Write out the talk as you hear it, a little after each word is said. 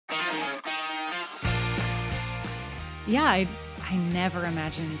yeah, I never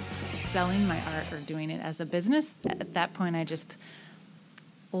imagined selling my art or doing it as a business. At that point, I just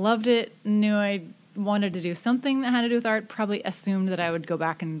loved it, knew I wanted to do something that had to do with art, probably assumed that I would go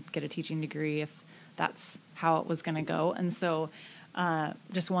back and get a teaching degree if that's how it was going to go. And so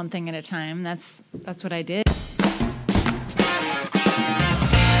just one thing at a time, that's what I did.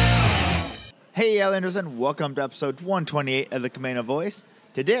 Hey Islanders, and welcome to episode 128 of the Camano Voice.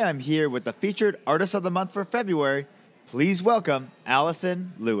 Today I'm here with the featured Artist of the Month for February. Please welcome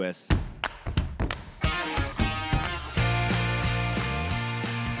Allison Lewis.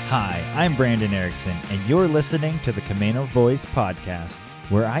 Hi, I'm Brandon Erickson, and you're listening to the Camano Voice podcast,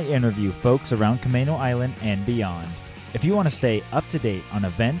 where I interview folks around Camano Island and beyond. If you want to stay up to date on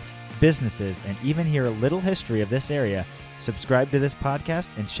events, businesses, and even hear a little history of this area, subscribe to this podcast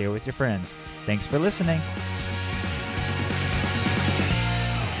and share with your friends. Thanks for listening.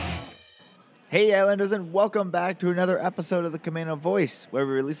 Hey Islanders, and welcome back to another episode of the Camano Voice, where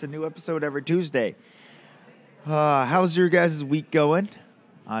we release a new episode every Tuesday. How's your guys' week going?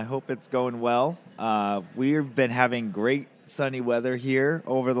 I hope it's going well. We've been having great sunny weather here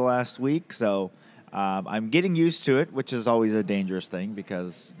over the last week, so I'm getting used to it, which is always a dangerous thing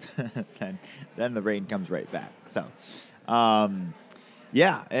because then the rain comes right back. So,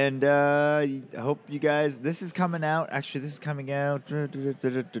 yeah, and I hope you guys, this is coming out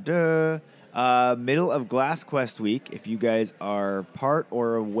middle of Glass Quest week. If you guys are part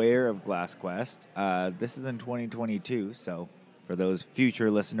or aware of Glass Quest, this is in 2022, so for those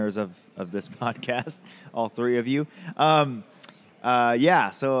future listeners of this podcast, all three of you. So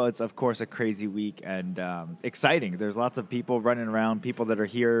it's, of course, a crazy week and exciting. There's lots of people running around, people that are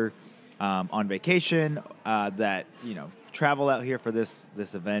here on vacation that, travel out here for this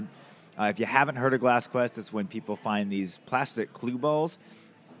event. If you haven't heard of Glass Quest, it's when people find these plastic clue balls.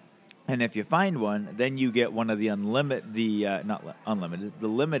 And if you find one, then you get one of the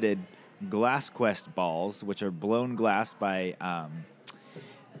limited Glass Quest balls, which are blown glass by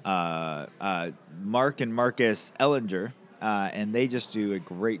Mark and Marcus Ellinger, and they just do a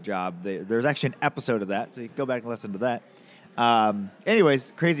great job. There's actually an episode of that, so you can go back and listen to that.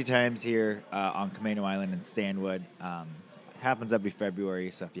 Anyways, crazy times here on Camano Island and Stanwood. Happens every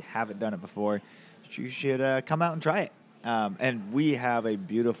February, so if you haven't done it before, you should come out and try it. And we have a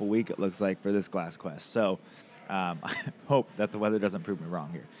beautiful week, it looks like, for this Glass Quest. So I hope that the weather doesn't prove me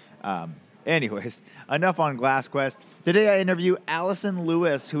wrong here. Anyways, enough on Glass Quest. Today I interview Allison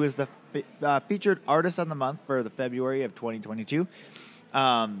Lewis, who is the featured Artist of the Month for the February of 2022.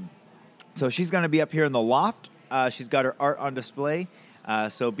 So she's going to be up here in the Loft. She's got her art on display.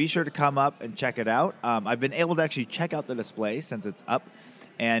 So be sure to come up and check it out. I've been able to actually check out the display since it's up.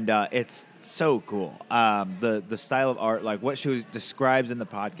 And it's so cool. The style of art, like what she describes in the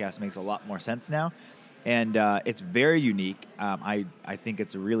podcast, makes a lot more sense now. And it's very unique. I think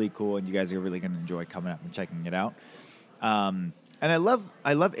it's really cool, and you guys are really going to enjoy coming up and checking it out. And I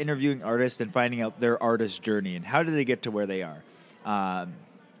love interviewing artists and finding out their artist journey and how did they get to where they are.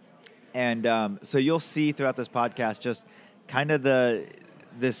 So you'll see throughout this podcast just kind of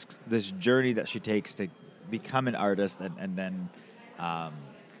this journey that she takes to become an artist, and then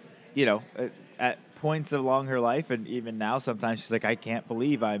at points along her life, and even now, sometimes she's like, I can't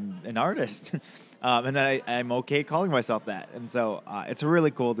believe I'm an artist. And then I'm okay calling myself that. And so it's really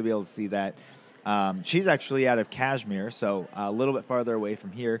cool to be able to see that. She's actually out of Kashmir, so a little bit farther away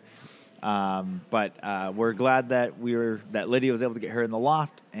from here. But we're glad that Lydia was able to get her in the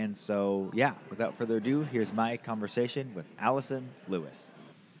Loft. And so, yeah, without further ado, here's my conversation with Allison Lewis.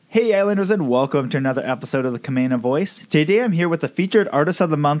 Hey, Islanders, and welcome to another episode of the Camano Voice. Today I'm here with the featured Artist of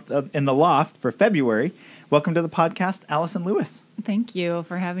the Month in the Loft for February. Welcome to the podcast, Allison Lewis. Thank you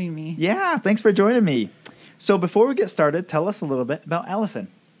for having me. Yeah, thanks for joining me. So before we get started, tell us a little bit about Allison.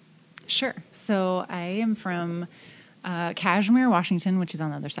 Sure. So I am from Kashmir, Washington, which is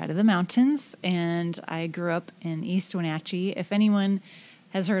on the other side of the mountains, and I grew up in East Wenatchee. If anyone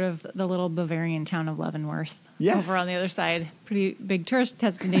has heard of the little Bavarian town of Leavenworth, yes, over on the other side, pretty big tourist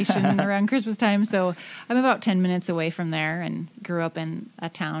destination around Christmas time. So I'm about 10 minutes away from there and grew up in a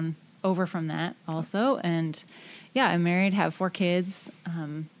town over from that also. And yeah, I'm married, have 4 kids,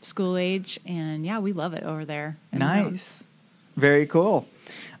 school age, and yeah, we love it over there. Nice. Very cool.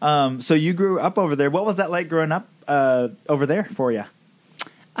 So you grew up over there. What was that like growing up over there for you?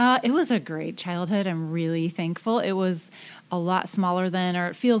 It was a great childhood. I'm really thankful. It was a lot smaller then, or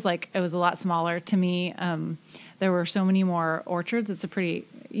it feels like it was a lot smaller to me. There were so many more orchards.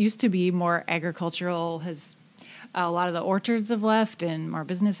 Used to be more agricultural, has A lot of the orchards have left and more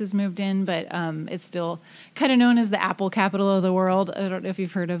businesses moved in, but it's still kind of known as the apple capital of the world. I don't know if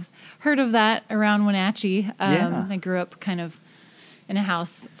you've heard of that around Wenatchee. I grew up kind of in a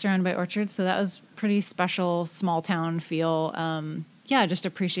house surrounded by orchards, so that was pretty special, small town feel. Just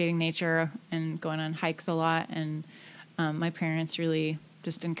appreciating nature and going on hikes a lot. And my parents really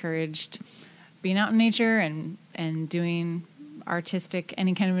just encouraged being out in nature and doing artistic,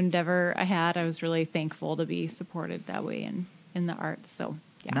 any kind of endeavor I had. I was really thankful to be supported that way in the arts. So,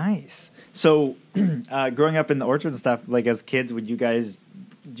 yeah. Nice. So, growing up in the orchards and stuff, like as kids, do you guys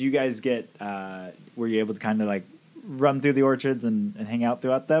get, were you able to kind of like run through the orchards and hang out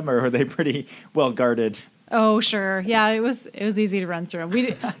throughout them, or were they pretty well guarded? Oh, sure. Yeah, it was easy to run through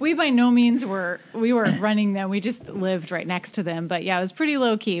them. We by no means weren't running them. We just lived right next to them. But yeah, it was pretty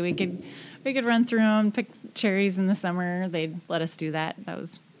low key. We could run through them, pick cherries in the summer. They'd let us do that. That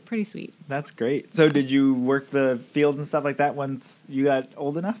was pretty sweet. That's great. So did you work the fields and stuff like that once you got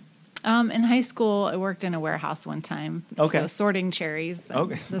old enough? In high school, I worked in a warehouse one time. Okay. So sorting cherries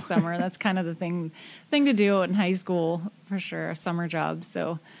in the summer. That's kind of the thing to do in high school for sure, a summer job.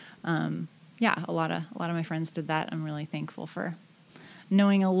 So, a lot of my friends did that. I'm really thankful for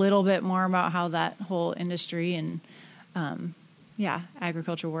knowing a little bit more about how that whole industry and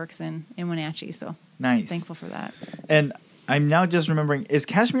agriculture works in Wenatchee. So nice. Thankful for that. And I'm now just remembering, is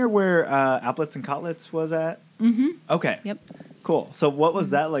Kashmir where Applets and Cotlets was at? Mm-hmm. Okay. Yep. Cool. So what was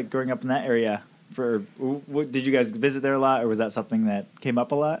that like growing up in that area? Did you guys visit there a lot, or was that something that came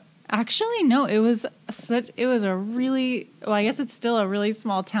up a lot? Actually, no. It was a really, well, I guess it's still a really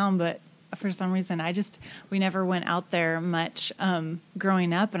small town, but for some reason, we never went out there much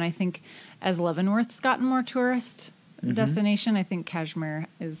growing up. And I think as Leavenworth's gotten more tourist destination, I think Kashmir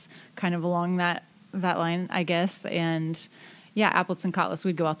is kind of along that line, I guess. And Applets and Cotlets,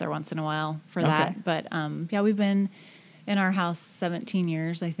 we'd go out there once in a while for that. But we've been in our house 17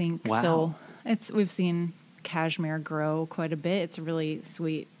 years, I think. Wow. So we've seen Kashmir grow quite a bit. It's a really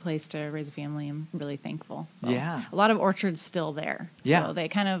sweet place to raise a family. I'm really thankful. So a lot of orchards still there. Yeah. So they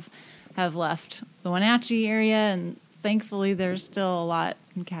kind of have left the Wenatchee area, and thankfully there's still a lot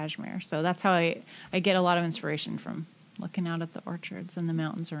in Kashmir. So that's how I get a lot of inspiration from looking out at the orchards and the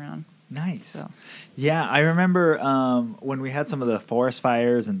mountains around. Nice. So. Yeah, I remember when we had some of the forest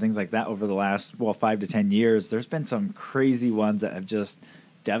fires and things like that over the last 5 to 10 years. There's been some crazy ones that have just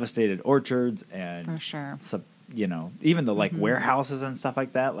devastated orchards and for sure. Even the like warehouses and stuff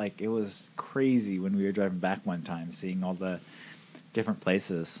like that. Like it was crazy when we were driving back one time, seeing all the different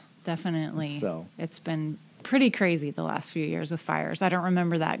places. Definitely. So it's been pretty crazy the last few years with fires. I don't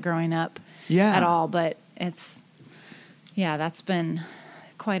remember that growing up at all, but that's been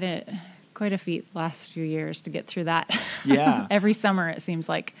quite a feat last few years to get through that. Yeah. Every summer it seems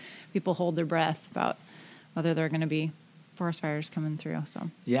like people hold their breath about whether there are going to be forest fires coming through.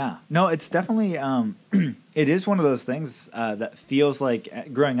 So yeah, no, it's definitely it is one of those things that feels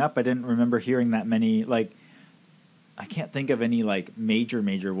like growing up I didn't remember hearing that many. Like I can't think of any like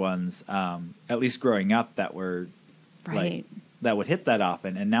major ones at least growing up that were right. Like, that would hit that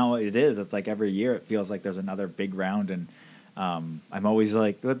often, and now it's like every year it feels like there's another big round. And I'm always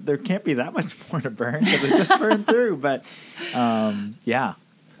like, there can't be that much more to burn because it just burned through. But so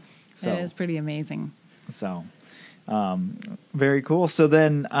it is pretty amazing. So very cool. So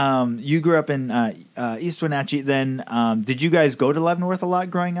then you grew up in East Wenatchee. Then did you guys go to Leavenworth a lot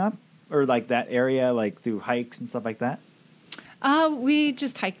growing up, or like that area, like through hikes and stuff like that? We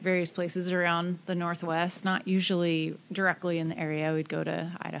just hiked various places around the Northwest, not usually directly in the area. We'd go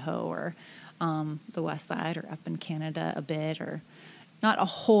to Idaho or the West Side or up in Canada a bit, or not a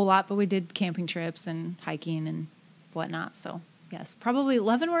whole lot, but we did camping trips and hiking and whatnot. So yes, probably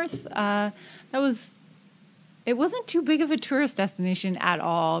Leavenworth. It wasn't too big of a tourist destination at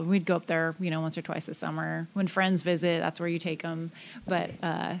all. We'd go up there, once or twice a summer. When friends visit, that's where you take them. But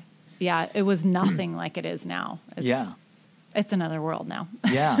it was nothing like it is now. It's another world now.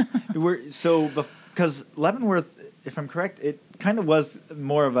 Yeah. Because Leavenworth, if I'm correct, it kind of was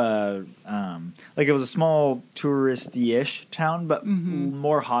more of a, it was a small touristy-ish town, but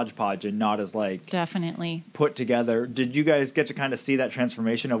more hodgepodge and not as definitely put together. Did you guys get to kind of see that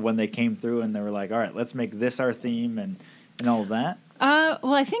transformation of when they came through and they were like, all right, let's make this our theme and all of that?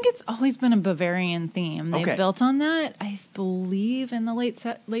 Well, I think it's always been a Bavarian theme. They built on that, I believe, in the late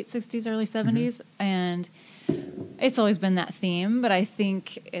 60s, early 70s, and it's always been that theme, but I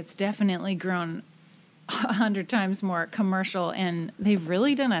think it's definitely grown 100 times more commercial, and they've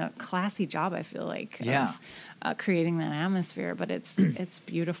really done a classy job, I feel like, of creating that atmosphere, but it's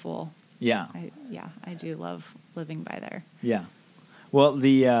beautiful. Yeah. I do love living by there. Yeah. Well,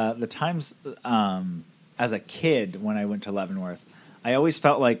 the times as a kid when I went to Leavenworth, I always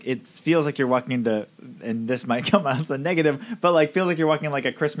felt like it feels like you're walking into, and this might come out as a negative, but like feels like you're walking in like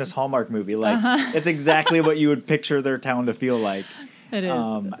a Christmas Hallmark movie. Like it's exactly what you would picture their town to feel like. It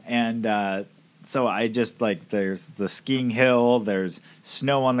is. So I just like, there's the skiing hill, there's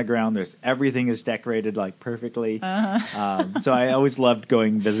snow on the ground, everything is decorated like perfectly. So I always loved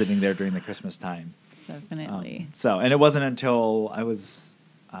visiting there during the Christmas time. Definitely. And it wasn't until I was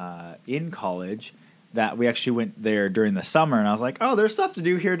in college that we actually went there during the summer, and I was like, oh, there's stuff to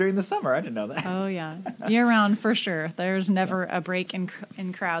do here during the summer. I didn't know that. Oh, yeah. Year round for sure. There's never a break in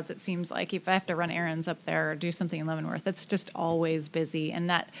crowds, it seems like. If I have to run errands up there or do something in Leavenworth, it's just always busy. And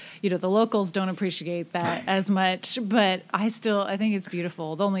that, the locals don't appreciate that as much, but I think it's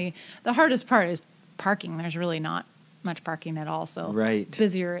beautiful. The hardest part is parking. There's really not much parking at all, so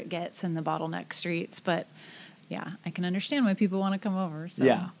busier it gets in the bottleneck streets. But, yeah, I can understand why people want to come over. So.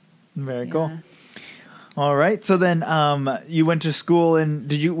 Yeah. Very cool. All right. So then you went to school, and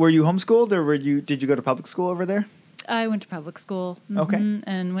were you homeschooled, or did you go to public school over there? I went to public school. Okay.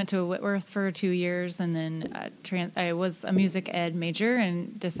 And went to Whitworth for 2 years, and then I was a music ed major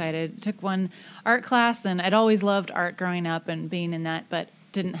and took one art class, and I'd always loved art growing up and being in that, but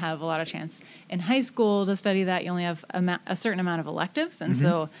didn't have a lot of chance in high school to study that. You only have a certain amount of electives, and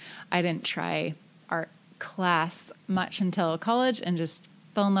so I didn't try art class much until college, and just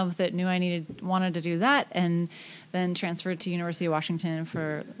fell in love with it, knew I wanted to do that, and then transferred to University of Washington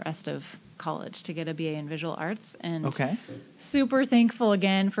for the rest of college to get a BA in visual arts. And super thankful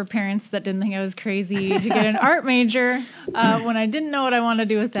again for parents that didn't think I was crazy to get an art major when I didn't know what I wanted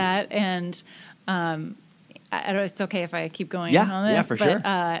to do with that. And it's okay if I keep going on this. Yeah, for sure.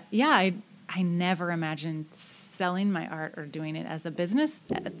 I never imagined selling my art or doing it as a business.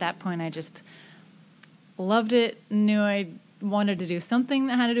 At that point, I just loved it, knew I wanted to do something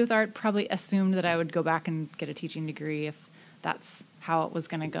that had to do with art, probably assumed that I would go back and get a teaching degree if that's how it was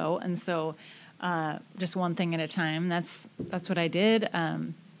going to go. And so just one thing at a time, that's what I did.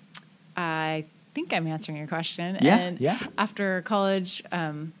 I think I'm answering your question. After college,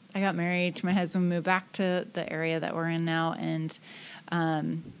 I got married to my husband, moved back to the area that we're in now. And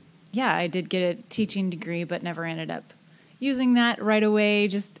I did get a teaching degree, but never ended up using that right away.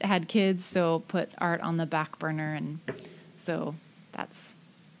 Just had kids, so put art on the back burner, and so that's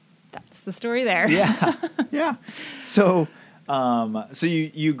the story there. Yeah. So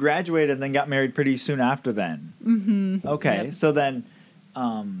you graduated and then got married pretty soon after then. Mm-hmm. Okay. Yep. So then,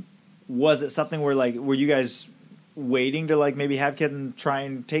 was it something where were you guys waiting to maybe have kids and try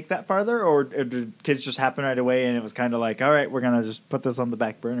and take that farther, or did kids just happen right away and it was kind of all right, we're going to just put this on the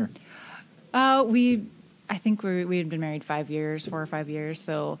back burner? I think we had been married 4 or 5 years.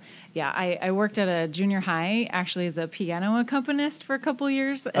 So, I worked at a junior high, actually, as a piano accompanist for a couple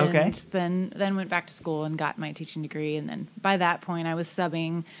years. And then went back to school and got my teaching degree. And then by that point, I was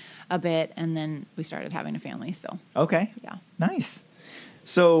subbing a bit, and then we started having a family. So, yeah. Nice.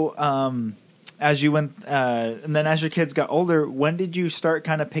 So, as you went, and then as your kids got older, when did you start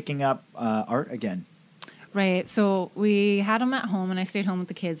kind of picking up art again? Right. So we had them at home, and I stayed home with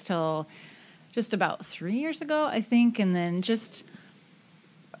the kids till just about 3 years ago, I think. And then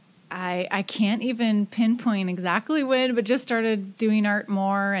I can't even pinpoint exactly when, but just started doing art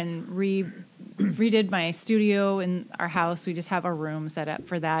more and redid my studio in our house. We just have a room set up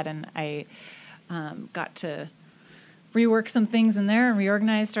for that. And I got to rework some things in there and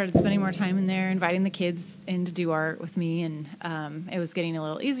reorganize, started spending more time in there, inviting the kids in to do art with me. And it was getting a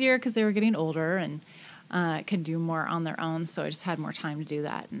little easier because they were getting older and could do more on their own. So I just had more time to do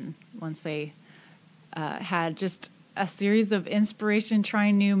that. And once they had just a series of inspiration,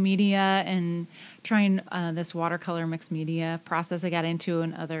 trying new media and trying this watercolor mixed media process I got into,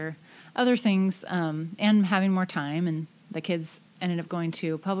 and other things, and having more time. And the kids ended up going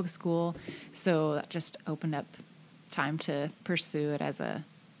to public school, so that just opened up time to pursue it as a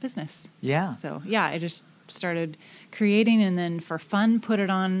business. Yeah. So I just started creating, and then for fun put it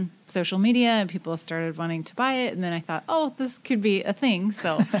on social media, and people started wanting to buy it. And then I thought, this could be a thing.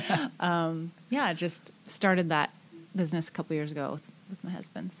 So just started that business a couple years ago with my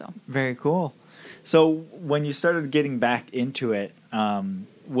husband. So very cool. So when you started getting back into it,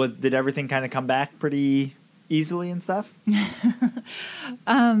 did everything kind of come back pretty easily and stuff?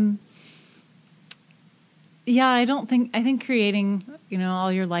 I think creating,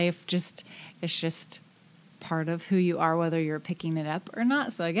 all your life it's just part of who you are, whether you're picking it up or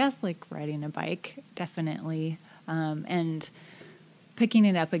not. So I guess riding a bike, definitely. And picking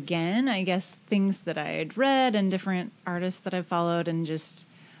it up again, I guess things that I had read and different artists that I followed, and just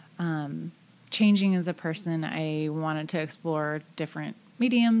changing as a person. I wanted to explore different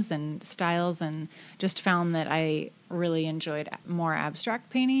mediums and styles, and just found that I really enjoyed more abstract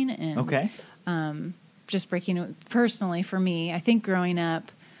painting. And Okay. just breaking personally for me, I think growing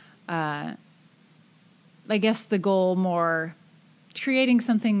up, I guess the goal more creating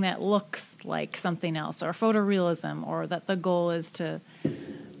something that looks like something else, or photorealism, or that the goal is to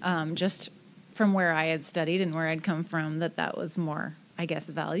just from where I had studied and where I'd come from, that was more, I guess,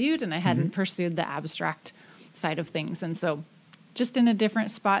 valued, and I hadn't pursued the abstract side of things. And so just in a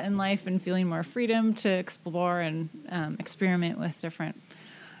different spot in life and feeling more freedom to explore and experiment with different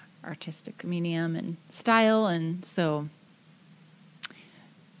artistic medium and style. And so,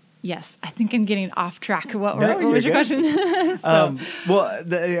 yes, I think I'm getting off track. What was your question?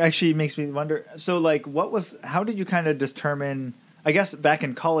 That actually makes me wonder. So, like, how did you kind of determine, I guess back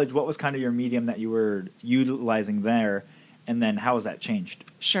in college, what was kind of your medium that you were utilizing there? And then how has that changed?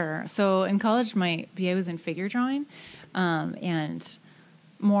 Sure. So in college, my BA was in figure drawing, and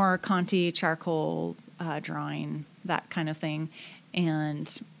more Conti, charcoal drawing, that kind of thing. And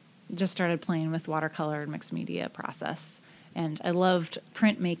just started playing with watercolor and mixed media process. And I loved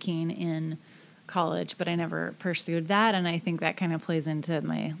printmaking in college, but I never pursued that. And I think that kind of plays into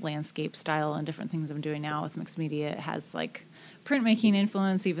my landscape style and different things I'm doing now with mixed media. It has like printmaking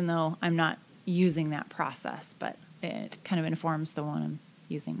influence, even though I'm not using that process, but it kind of informs the one I'm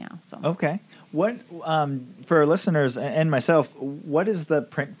using now. So okay, what for our listeners and myself, what is the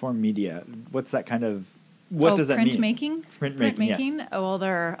print form media? What's that kind of? What does that mean? Printmaking. Yes. Well,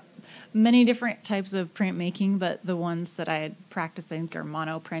 there are many different types of printmaking, but the ones that I had practiced, I think, are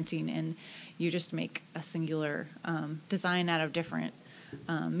mono printing, and you just make a singular design out of different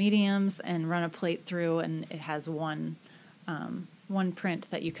mediums and run a plate through, and it has one print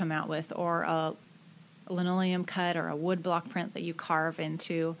that you come out with, or a linoleum cut or a wood block print that you carve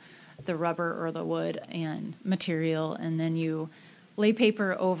into the rubber or the wood and material, and then you lay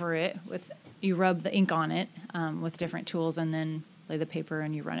paper over it you rub the ink on it with different tools, and then lay the paper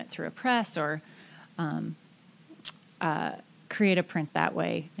and you run it through a press, or create a print that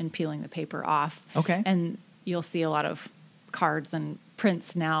way and peeling the paper off. Okay. And you'll see a lot of cards and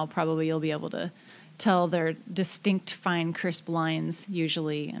prints now. Probably you'll be able to tell their distinct, fine, crisp lines,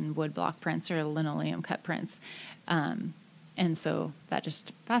 usually in wood block prints or linoleum cut prints. And so that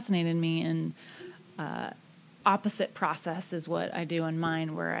just fascinated me. And opposite process is what I do in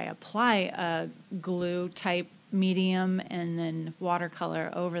mine, where I apply a glue type medium and then watercolor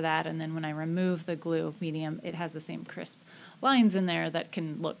over that. And then when I remove the glue medium, it has the same crisp lines in there that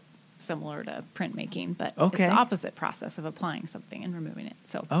can look similar to printmaking, but it's the opposite process of applying something and removing it.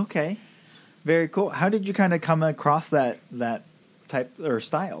 So okay. Very cool. How did you kind of come across that type or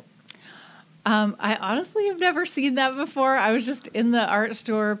style? I honestly have never seen that before. I was just in the art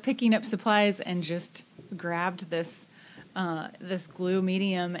store picking up supplies and just grabbed this glue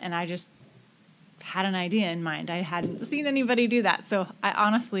medium, and I just had an idea in mind. I hadn't seen anybody do that, so I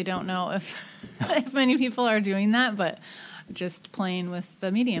honestly don't know if if many people are doing that, but just playing with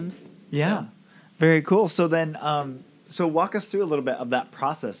the mediums. Yeah, so. Very cool. So then, so walk us through a little bit of that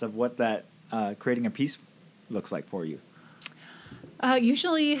process of what that creating a piece looks like for you.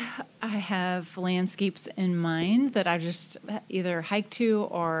 Usually I have landscapes in mind that I just either hike to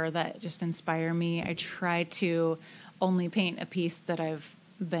or that just inspire me. I try to only paint a piece that I've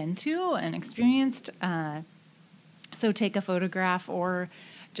been to and experienced. So take a photograph or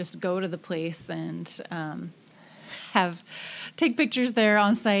just go to the place and take pictures there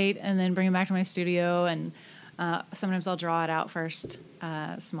on site and then bring them back to my studio. And sometimes I'll draw it out first,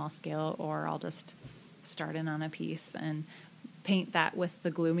 small scale, or I'll just start in on a piece and paint that with the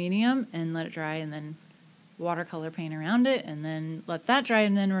glue medium and let it dry, and then watercolor paint around it, and then let that dry,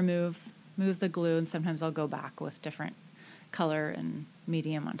 and then move the glue. And sometimes I'll go back with different color and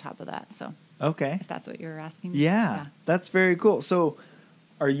medium on top of that. So okay, if that's what you're asking. Yeah, that's very cool. So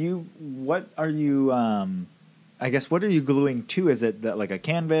what are you gluing to? Is it like a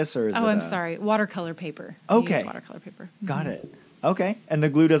canvas, or is it watercolor paper. Okay. I use watercolor paper. Got it. Okay. And the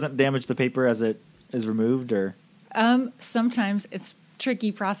glue doesn't damage the paper as it is removed, or? Sometimes it's a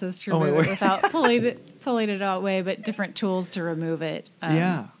tricky process to remove it without pulling it away, but different tools to remove it.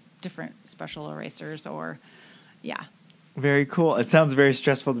 Different special erasers Very cool. It sounds very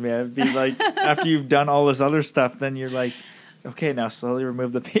stressful to me. I'd be like, after you've done all this other stuff, then you're like, okay, now slowly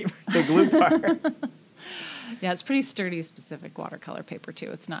remove the paper, the glue part. Yeah, it's pretty sturdy, specific watercolor paper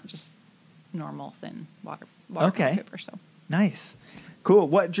too. It's not just normal thin watercolor paper. So nice. Cool.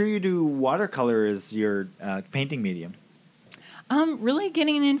 What drew you to watercolor as your painting medium? Really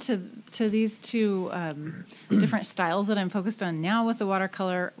getting into these two different styles that I'm focused on now with the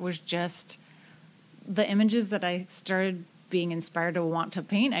watercolor was just the images that I started being inspired to want to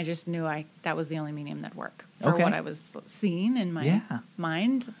paint. I just knew that was the only medium that worked for Okay. what I was seeing in my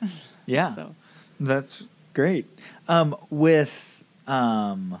mind. Yeah. So That's great.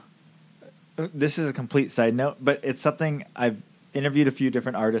 This is a complete side note, but it's something I've interviewed a few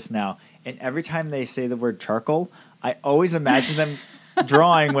different artists now, and every time they say the word charcoal, I always imagine them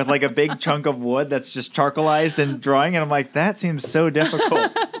drawing with like a big chunk of wood that's just charcoalized and drawing, and I'm like, that seems so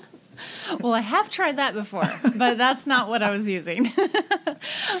difficult. well, I have tried that before, but that's not what I was using.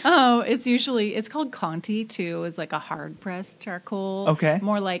 It's called Conti too. It's like a hard pressed charcoal. Okay.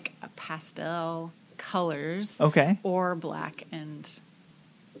 More like a pastel colors. Okay. Or black and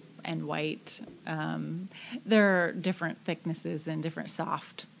white. There are different thicknesses and different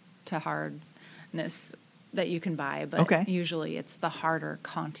soft to hardness that you can buy, but usually it's the harder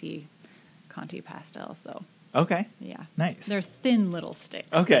Conti pastel. So Okay. yeah, Nice. they're thin little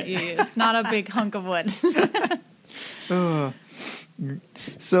sticks. Okay. That you use, not a big hunk of wood.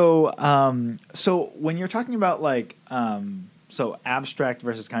 So when you're talking about like so abstract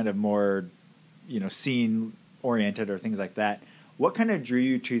versus kind of more, scene oriented or things like that, what kind of drew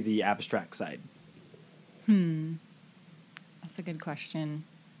you to the abstract side? That's a good question.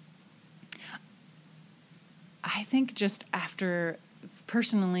 I think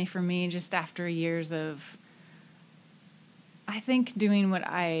personally for me, just after years of, I think doing what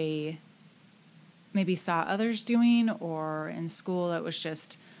I maybe saw others doing, or in school, it was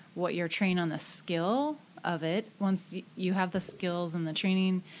just what you're trained on the skill of it. Once you have the skills and the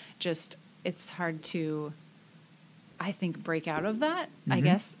training, just it's hard to, I think, break out of that, I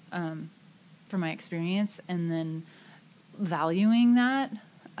guess, from my experience, and then valuing that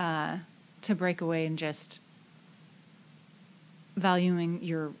to break away and just valuing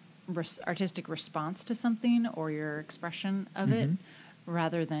your artistic response to something or your expression of it,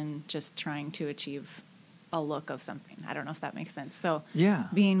 rather than just trying to achieve a look of something. I don't know if that makes sense. So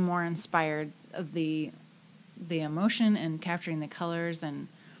being more inspired of the emotion and capturing the colors and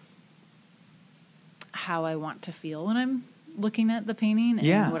how I want to feel when I'm looking at the painting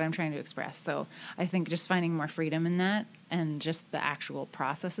and what I'm trying to express. So I think just finding more freedom in that, and just the actual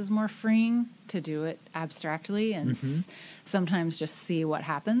process is more freeing to do it abstractly and sometimes just see what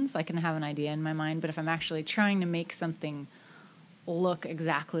happens. I can have an idea in my mind, but if I'm actually trying to make something look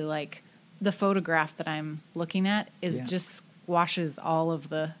exactly like the photograph that I'm looking at, just squashes all of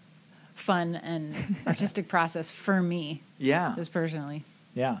the fun and artistic process for me. Yeah. Just personally.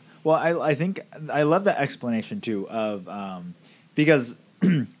 Yeah. Well, I think I love that explanation too of because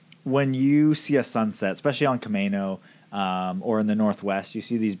when you see a sunset, especially on Camano or in the Northwest, you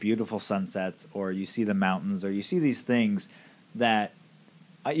see these beautiful sunsets, or you see the mountains, or you see these things that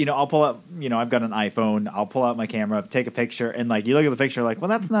I'll pull up. I've got an iPhone. I'll pull out my camera, take a picture, and like you look at the picture, like, well,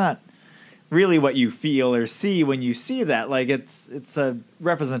 that's not really what you feel or see when you see that. Like it's a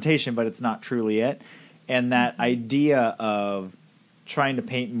representation, but it's not truly it. And that idea of trying to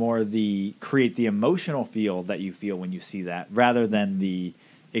paint more create the emotional feel that you feel when you see that, rather than the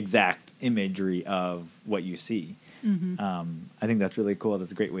exact imagery of what you see. I think that's really cool.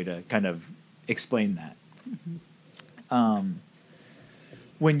 That's a great way to kind of explain that.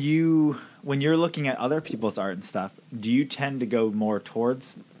 When you're looking at other people's art and stuff, do you tend to go more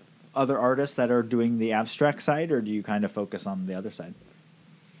towards other artists that are doing the abstract side, or do you kind of focus on the other side?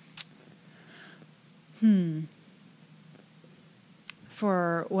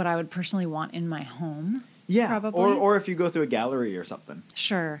 For what I would personally want in my home. Yeah, probably. Or if you go through a gallery or something.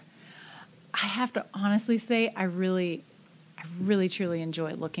 Sure. I have to honestly say I really truly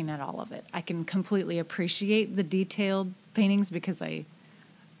enjoy looking at all of it. I can completely appreciate the detailed paintings because I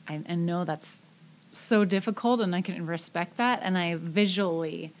know that's so difficult, and I can respect that, and I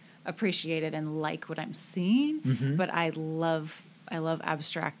visually appreciate it and like what I'm seeing. But I love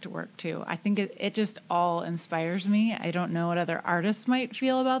abstract work too. I think it just all inspires me. I don't know what other artists might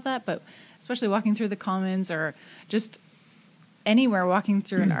feel about that, but especially walking through the Commons or just anywhere, walking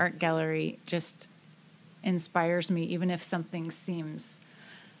through an art gallery just inspires me, even if something seems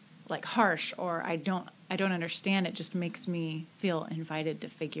like harsh or I don't understand. It just makes me feel invited to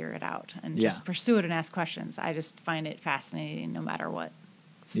figure it out and just pursue it and ask questions. I just find it fascinating no matter what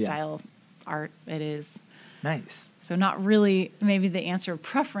style art it is. Nice. So not really maybe the answer of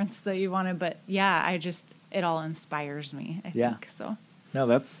preference that you wanted, but it all inspires me, I think. So. No,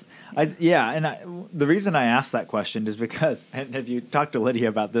 the reason I asked that question is because, and if you talk to Lydia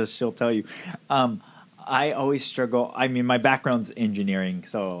about this, she'll tell you, I always struggle. I mean, my background's engineering,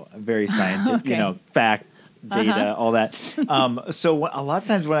 so very scientific, fact, data, all that. So a lot of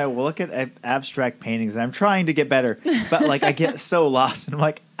times when I look at abstract paintings, and I'm trying to get better, but like I get so lost, and I'm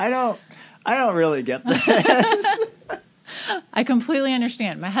like, I don't really get this. I completely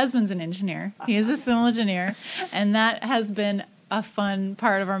understand. My husband's an engineer. He is a civil engineer, and that has been a fun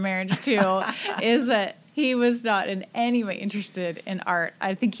part of our marriage too, is that he was not in any way interested in art.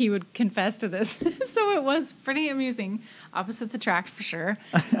 I think he would confess to this. So it was pretty amusing. Opposites attract for sure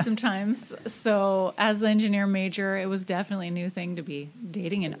sometimes. So as the engineer major, it was definitely a new thing to be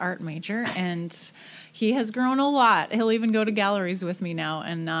dating an art major. And he has grown a lot. He'll even go to galleries with me now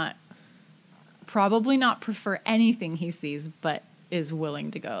and probably not prefer anything he sees, but is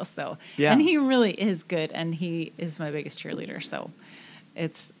willing to go. So, yeah. And he really is good. And he is my biggest cheerleader. So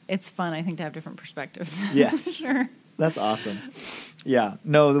it's fun, I think, to have different perspectives. Yeah. Sure. That's awesome. Yeah.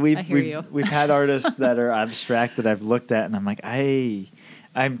 No, we've had artists that are abstract that I've looked at and I'm like,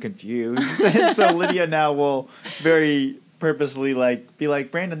 I'm confused. And so Lydia now will very purposely be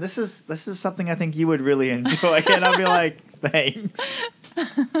like, Brandon, this is something I think you would really enjoy. And I'll be like, thanks.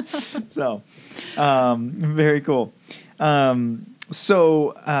 So, very cool.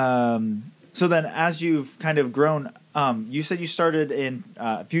 So then as you've kind of grown, you said you started in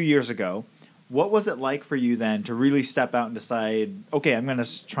a few years ago. What was it like for you then to really step out and decide, okay, I'm going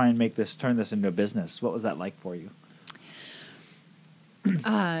to try and turn this into a business? What was that like for you?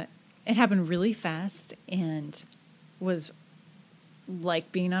 It happened really fast and was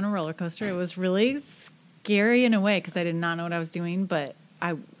like being on a roller coaster. It was really scary in a way because I did not know what I was doing, but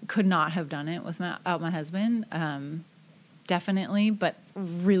I could not have done it without my husband. Definitely, but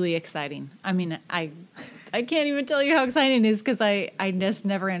really exciting. I mean, I can't even tell you how exciting it is because I just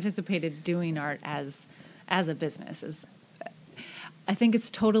never anticipated doing art as a business. I think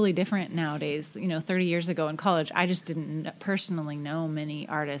it's totally different nowadays. 30 years ago in college, I just didn't personally know many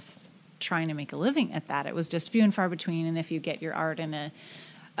artists trying to make a living at that. It was just few and far between, and if you get your art in a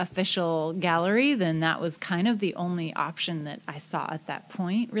official gallery, then that was kind of the only option that I saw at that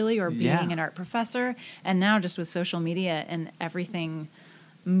point, really, or being an art professor. And now just with social media and everything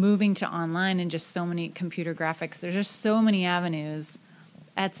moving to online and just so many computer graphics, there's just so many avenues,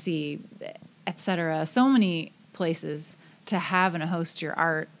 Etsy, etc., so many places to have and host your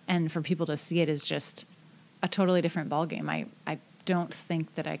art, and for people to see it is just a totally different ballgame. I don't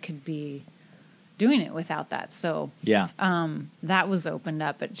think that I could be doing it without that. So that was opened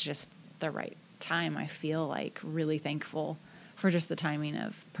up at just the right time. I feel like really thankful for just the timing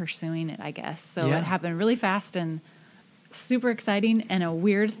of pursuing it, I guess. So it happened really fast and super exciting, and a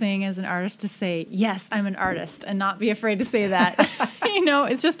weird thing as an artist to say, yes, I'm an artist, and not be afraid to say that.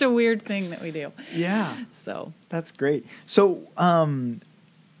 It's just a weird thing that we do. Yeah. So that's great. So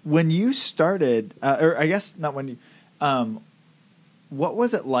when you started, or I guess not when you, what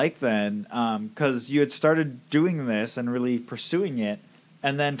was it like then? Because you had started doing this and really pursuing it,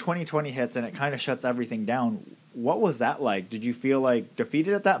 and then 2020 hits and it kind of shuts everything down. What was that like? Did you feel like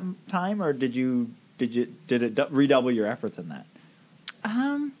defeated at that time, or did it redouble your efforts in that?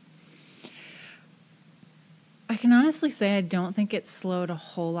 I can honestly say I don't think it slowed a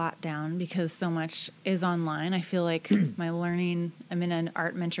whole lot down because so much is online. I feel like my learning, I'm in an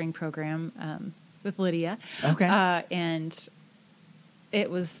art mentoring program with Lydia. Okay. And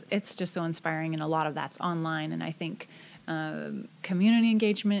it's just so inspiring, and a lot of that's online. And I think community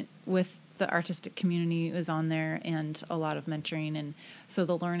engagement with the artistic community is on there, and a lot of mentoring. And so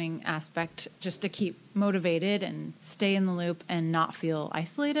the learning aspect, just to keep motivated and stay in the loop and not feel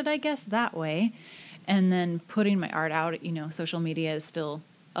isolated, I guess, that way. And then putting my art out, social media is still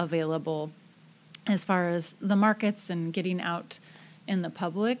available as far as the markets and getting out in the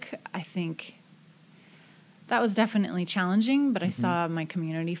public. I think that was definitely challenging, but I saw my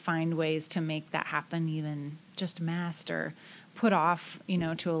community find ways to make that happen, even just masked or put off,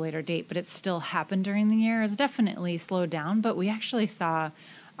 to a later date. But it still happened during the year. It's definitely slowed down, but we actually saw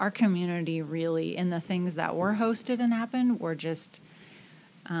our community really, in the things that were hosted and happened, were just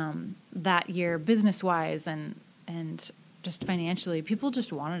that year, business-wise and just financially, people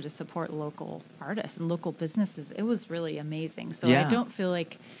just wanted to support local artists and local businesses. It was really amazing. So I don't feel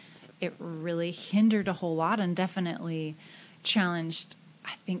like it really hindered a whole lot, and definitely challenged,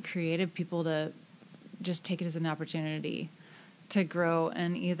 I think, creative people to just take it as an opportunity to grow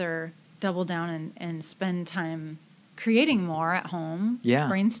and either double down and spend time creating more at home,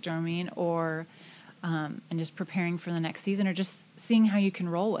 brainstorming, or and just preparing for the next season, or just seeing how you can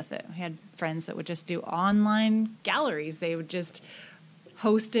roll with it. We had friends that would just do online galleries. They would just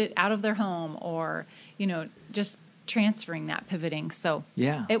host it out of their home, or, just transferring that, pivoting. So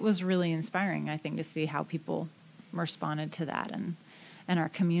it was really inspiring, I think, to see how people responded to that. And our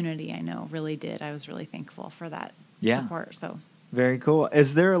community, I know, really did. I was really thankful for that support. So very cool.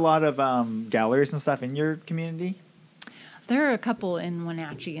 Is there a lot of galleries and stuff in your community? There are a couple in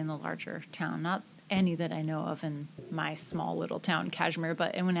Wenatchee, in the larger town, not any that I know of in my small little town, Kashmir,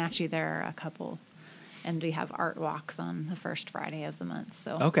 but in Wenatchee there are a couple, and we have art walks on the first Friday of the month.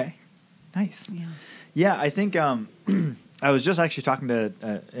 So Okay. Nice. yeah. Yeah, I think I was just actually talking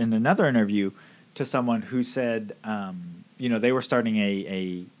to in another interview to someone who said, they were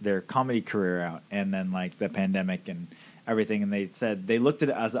starting their comedy career out, and then like the pandemic and everything, and they said they looked at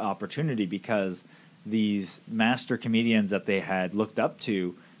it as an opportunity because these master comedians that they had looked up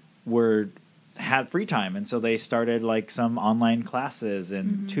to had free time, and so they started like some online classes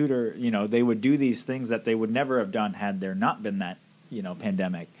and tutor. They would do these things that they would never have done had there not been that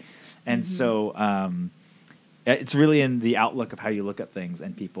pandemic. And so it's really in the outlook of how you look at things,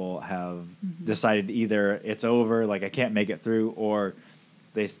 and people have decided either it's over, like I can't make it through, or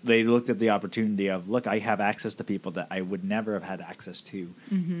they looked at the opportunity of, look, I have access to people that I would never have had access to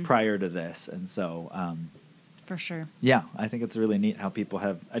prior to this. And so for sure. Yeah, I think it's really neat how people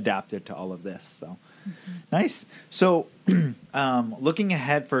have adapted to all of this. So nice. So looking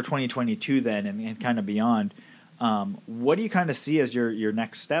ahead for 2022 then, and kind of beyond, what do you kind of see as your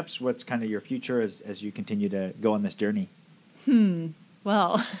next steps? What's kind of your future as you continue to go on this journey?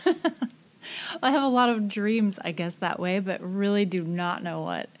 Well, I have a lot of dreams, I guess, that way, but really do not know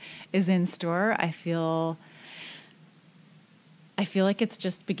what is in store. I feel like it's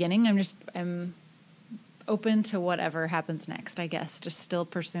just beginning. I'm open to whatever happens next, I guess. Just still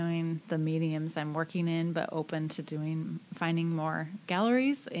pursuing the mediums I'm working in, but open to finding more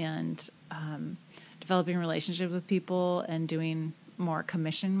galleries and developing relationships with people and doing more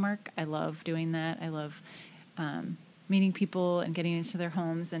commission work. I love doing that. I love meeting people and getting into their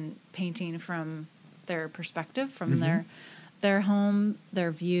homes and painting from their perspective, from their home,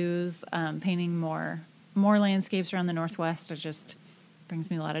 their views, painting more landscapes around the Northwest. It just brings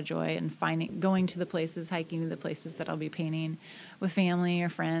me a lot of joy, and going to the places, hiking to the places that I'll be painting with family or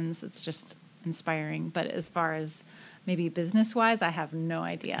friends. It's just inspiring. But as far as maybe business-wise, I have no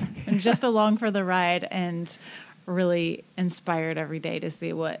idea. I'm just along for the ride and really inspired every day to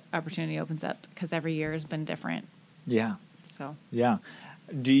see what opportunity opens up, because every year has been different. Yeah. So. Yeah.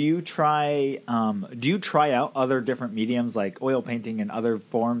 Do you try out other different mediums like oil painting and other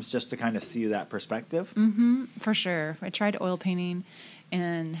forms just to kind of see that perspective? Mm-hmm, for sure. I tried oil painting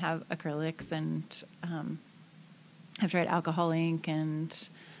and have acrylics, and I've tried alcohol ink and,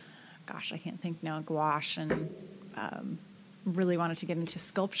 gosh, I can't think now, gouache, and really wanted to get into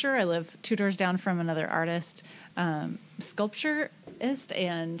sculpture. I live 2 doors down from another artist, sculpturist,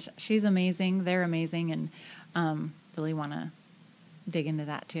 and she's amazing. They're amazing, and really want to dig into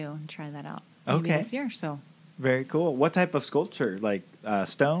that too and try that out maybe this year. So very cool. What type of sculpture? Like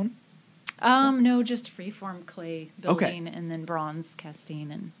stone? No, just freeform clay building and then bronze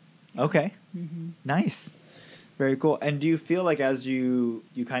casting and. Yeah. Okay. Nice. Very cool. And do you feel like as you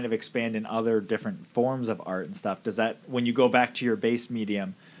kind of expand in other different forms of art and stuff, does that, when you go back to your base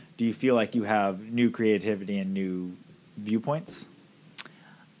medium, do you feel like you have new creativity and new viewpoints?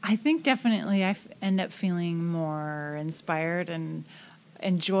 I think definitely I end up feeling more inspired and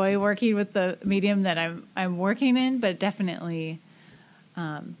enjoy working with the medium that I'm working in, but definitely,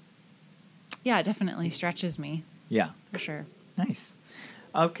 it definitely stretches me. Yeah. For sure. Nice.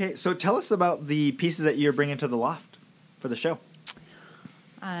 Okay, so tell us about the pieces that you're bringing to the Loft for the show.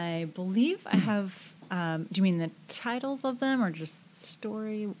 I believe I have, do you mean the titles of them or just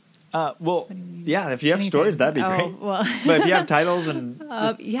story? Well, yeah, if you have stories, that'd be great. Well. But if you have titles and...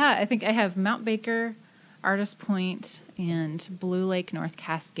 I think I have Mount Baker, Artist Point, and Blue Lake North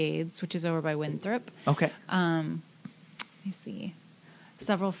Cascades, which is over by Winthrop. Okay. Let me see.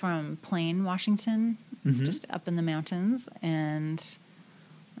 Several from Plain, Washington. It's just up in the mountains. And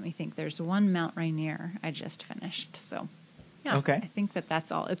let me think. There's one Mount Rainier I just finished. So, yeah. Okay. I think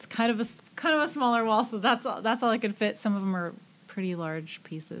that's all. It's kind of a smaller wall, so that's all I could fit. Some of them are pretty large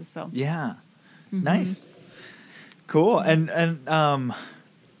pieces. So yeah, nice, cool. And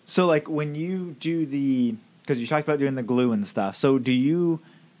so like when you do because you talked about doing the glue and stuff. So do you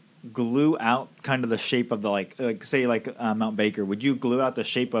glue out kind of the shape of the like say Mount Baker? Would you glue out the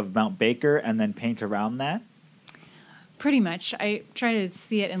shape of Mount Baker and then paint around that? Pretty much. I try to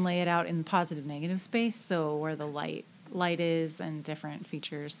see it and lay it out in positive negative space. So where the light is and different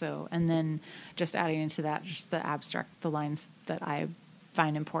features. So, and then just adding into that, just the lines that I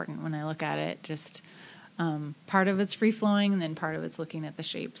find important when I look at it. Just part of it's free flowing, and then part of it's looking at the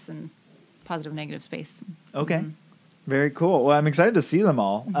shapes and positive negative space. Okay. Very cool. Well, I'm excited to see them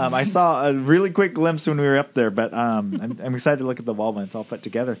all. I saw a really quick glimpse when we were up there, but I'm excited to look at the wall when it's all put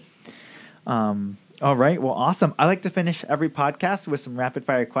together. All right. Well, awesome. I like to finish every podcast with some rapid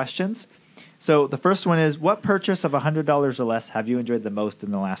fire questions. So the first one is, what purchase of $100 or less have you enjoyed the most in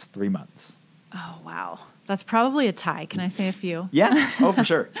the last 3 months? Oh, wow. That's probably a tie. Can I say a few? Yeah. Oh, for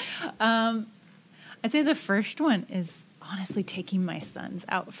sure. I'd say the first one is honestly taking my sons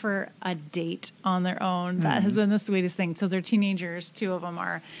out for a date on their own. That has been the sweetest thing. So they're teenagers. 2 of them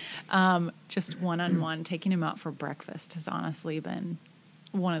are. Just one-on-one, taking them out for breakfast has honestly been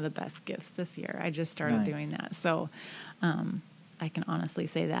one of the best gifts this year. I just started doing that. So I can honestly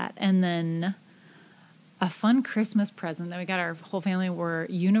say that. And then a fun Christmas present that we got our whole family were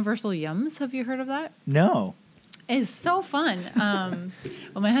Universal Yums. Have you heard of that? No. It's so fun.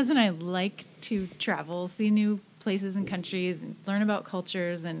 Well, my husband and I like to travel, see new places and countries, and learn about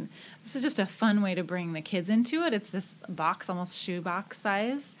cultures. And this is just a fun way to bring the kids into it. It's this box, almost shoebox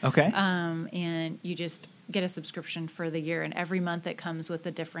size. Okay. And you just get a subscription for the year. And every month it comes with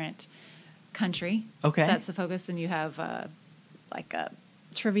a different country. Okay. That's the focus. And you have like a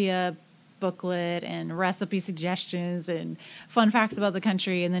trivia booklet and recipe suggestions and fun facts about the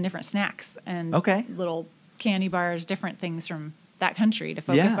country, and then different snacks and little candy bars, different things from that country to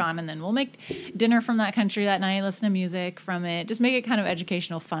focus on. And then we'll make dinner from that country that night, listen to music from it, just make it kind of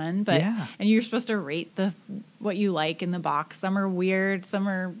educational fun. But and you're supposed to rate what you like in the box. Some are weird, some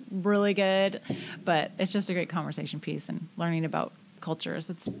are really good, but it's just a great conversation piece and learning about cultures.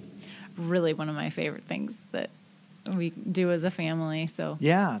 It's really one of my favorite things that we do as a family. So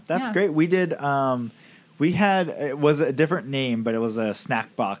that's great. We did we had, it was a different name, but it was a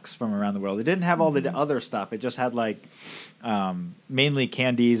snack box from around the world. It didn't have all the other stuff. It just had like mainly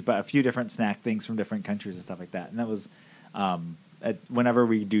candies, but a few different snack things from different countries and stuff like that. And that was whenever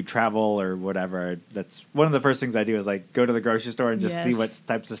we do travel or whatever, that's one of the first things I do is like go to the grocery store and just see what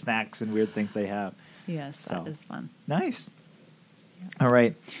types of snacks and weird things they have. Yes, that is fun. Nice. All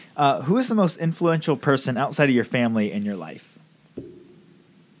right. Who is the most influential person outside of your family in your life?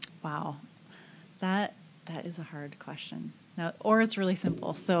 Wow. That is a hard question. Now, or it's really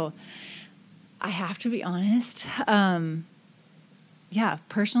simple. So I have to be honest.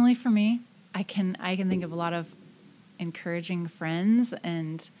 Personally for me, I can think of a lot of encouraging friends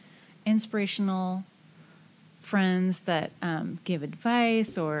and inspirational friends that give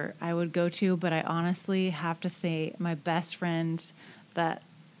advice or I would go to, but I honestly have to say my best friend that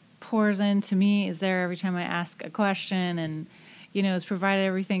pours into me is there every time I ask a question and, has provided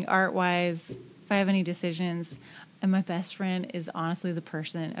everything art-wise, if I have any decisions. And my best friend is honestly the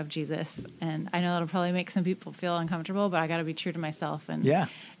person of Jesus. And I know that'll probably make some people feel uncomfortable, but I got to be true to myself.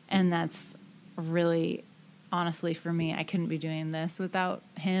 And that's really, honestly, for me, I couldn't be doing this without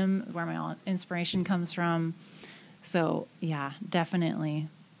him, where my inspiration comes from. So, definitely.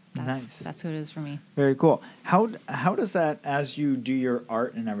 That's who it is for me. Very cool. How does that, as you do your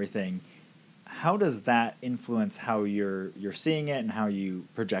art and everything, how does that influence how you're seeing it and how you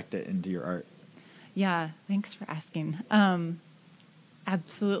project it into your art? Yeah, thanks for asking.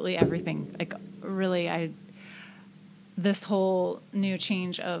 Absolutely everything. Like, really, this whole new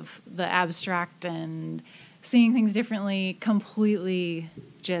change of the abstract and seeing things differently completely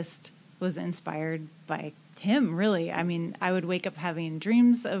just was inspired by him, really. I mean, I would wake up having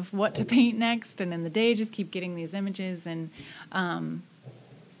dreams of what to paint next, and in the day just keep getting these images. And I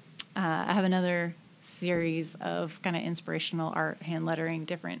have another series of kind of inspirational art, hand lettering,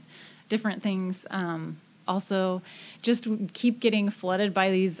 different things. Also, just keep getting flooded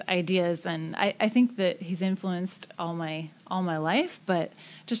by these ideas, and I think that he's influenced all my life, but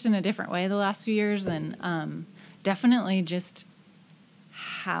just in a different way the last few years, and definitely just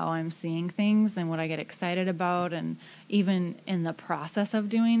how I'm seeing things and what I get excited about, and even in the process of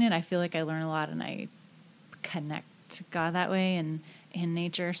doing it, I feel like I learn a lot and I connect to God that way and in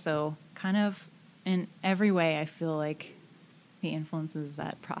nature. So kind of in every way, I feel like he influences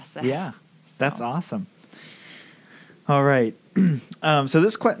that process. Yeah, that's awesome. All right. So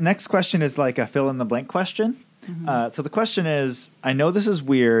this next question is like a fill-in-the-blank question. Mm-hmm. So the question is, I know this is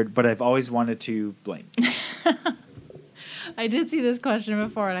weird, but I've always wanted to blank. I did see this question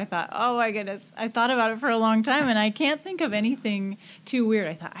before, and I thought, oh, my goodness. I thought about it for a long time, and I can't think of anything too weird.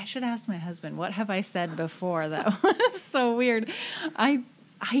 I thought, I should ask my husband, what have I said before that was so weird? I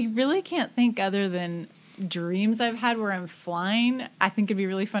really can't think other than dreams I've had where I'm flying. I think it'd be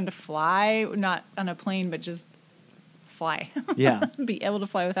really fun to fly, not on a plane, but just fly. Yeah. Be able to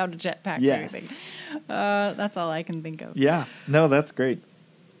fly without a jetpack or anything. That's all I can think of. Yeah. No, that's great.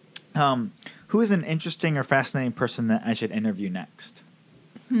 Who is an interesting or fascinating person that I should interview next?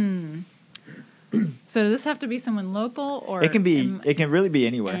 So does this have to be someone local, or it can be? It can really be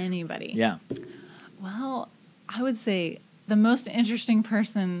anywhere. Anybody. Yeah. Well, I would say the most interesting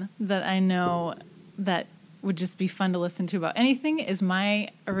person that I know that would just be fun to listen to about anything is my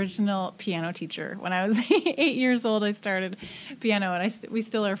original piano teacher. When I was 8 years old, I started piano, and we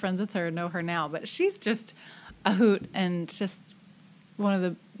still are friends with her, know her now. But she's just a hoot and just one of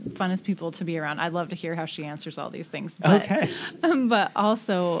the funnest people to be around. I'd love to hear how she answers all these things. But, okay. But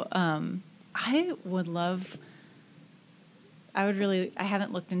also, I haven't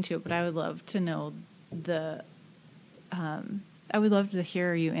looked into it, but I would love to know I would love to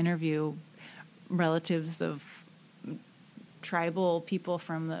hear you interview relatives of tribal people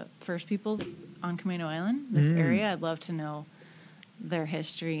from the First Peoples on Camano Island, this area. I'd love to know their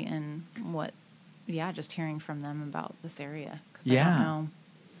history and just hearing from them about this area. 'Cause I don't know.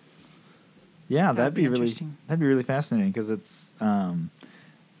 Yeah, that'd be really fascinating because it's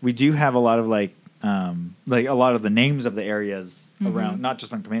we do have a lot of like a lot of the names of the areas around, not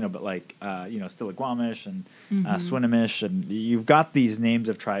just on Camano, but like Stillaguamish and Swinomish, and you've got these names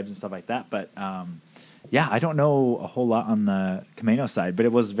of tribes and stuff like that. But I don't know a whole lot on the Camano side, but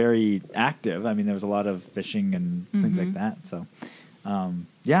it was very active. I mean, there was a lot of fishing and things like that. So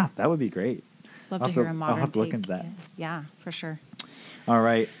that would be great. Love to hear a modern I'll have to look take. into that. Yeah, for sure. All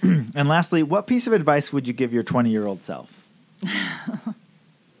right. And lastly, what piece of advice would you give your 20-year-old self?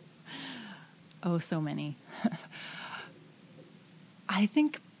 Oh, so many. I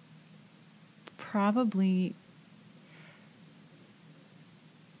think probably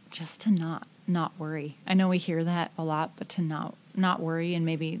just to not worry. I know we hear that a lot, but to not worry, and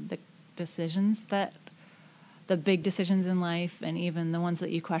maybe the big decisions in life, and even the ones that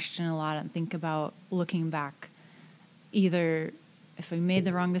you question a lot and think about looking back, either if we made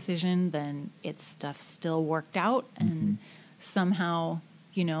the wrong decision, then stuff still worked out, and somehow,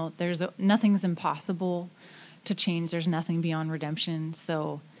 nothing's impossible to change. There's nothing beyond redemption.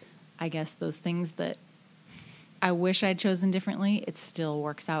 So I guess those things that I wish I'd chosen differently, it still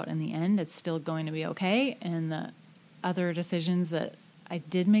works out in the end. It's still going to be okay. And the other decisions that I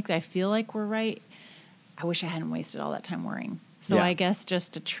did make that I feel like were right, I wish I hadn't wasted all that time worrying. So I guess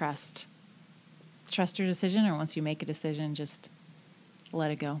just to trust your decision, or once you make a decision, just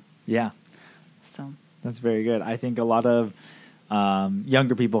let it go. Yeah. So that's very good. I think a lot of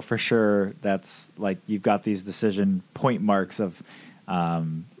younger people, for sure, that's like you've got these decision point marks of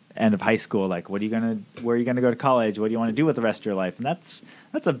end of high school, like where are you gonna go to college? What do you want to do with the rest of your life? And that's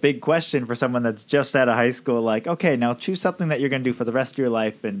a big question for someone that's just out of high school. Like, okay, now choose something that you're gonna do for the rest of your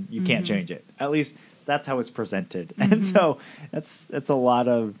life, and you can't change it. At least that's how it's presented. And so it's a lot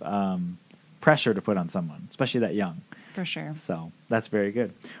of pressure to put on someone, especially that young. For sure. So that's very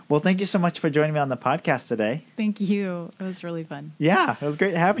good. Well, thank you so much for joining me on the podcast today. Thank you. It was really fun. Yeah, it was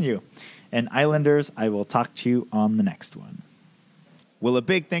great having you. And Islanders, I will talk to you on the next one. Well, a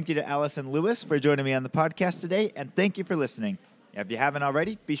big thank you to Allison Lewis for joining me on the podcast today, and thank you for listening. If you haven't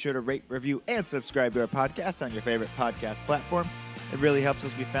already, be sure to rate, review, and subscribe to our podcast on your favorite podcast platform. It really helps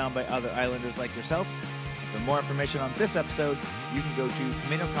us be found by other Islanders like yourself. For more information on this episode, you can go to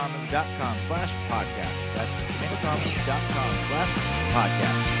CamanoCommons.com/podcast. That's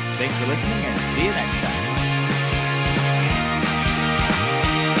CamanoCommons.com/podcast. Thanks for listening, and see you next time.